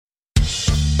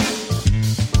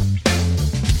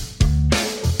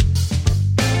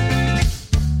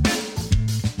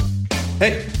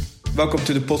Hey, welcome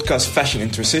to the podcast Fashion in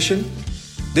Transition.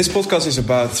 This podcast is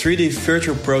about 3D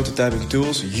virtual prototyping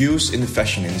tools used in the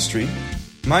fashion industry.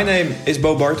 My name is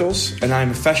Bo Bartels and I'm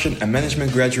a fashion and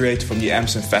management graduate from the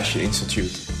Amsterdam Fashion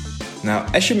Institute. Now,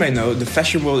 as you may know, the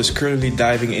fashion world is currently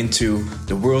diving into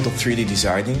the world of 3D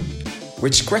designing,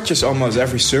 which scratches almost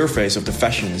every surface of the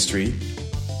fashion industry.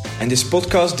 And this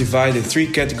podcast divided in 3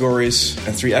 categories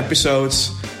and 3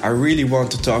 episodes. I really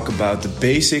want to talk about the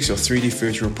basics of 3D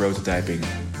virtual prototyping.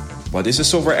 What is the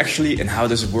software actually and how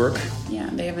does it work? Yeah,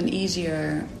 they have an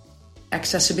easier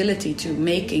accessibility to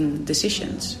making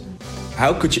decisions.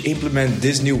 How could you implement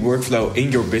this new workflow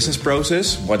in your business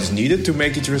process? What is needed to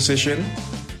make the transition?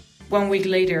 1 week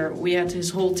later, we had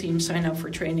his whole team sign up for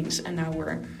trainings, and now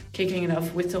we're kicking it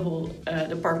off with the whole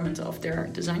department of their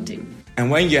design team. And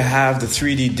when you have the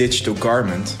 3D digital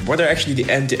garment, what are actually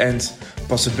the end-to-end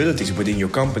possibilities within your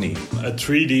company? A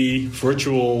 3D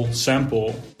virtual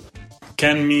sample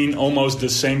can mean almost the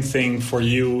same thing for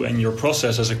you and your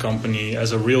process as a company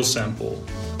as a real sample.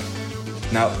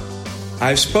 Now,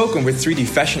 I've spoken with 3D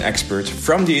fashion experts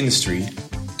from the industry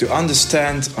to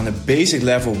understand on a basic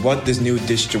level what this new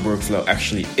digital workflow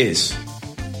actually is.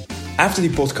 After the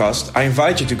podcast, I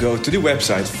invite you to go to the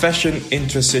website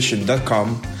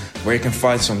fashionintransition.com, where you can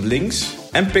find some links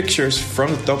and pictures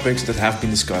from the topics that have been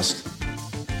discussed.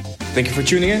 Thank you for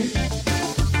tuning in.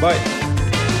 Bye.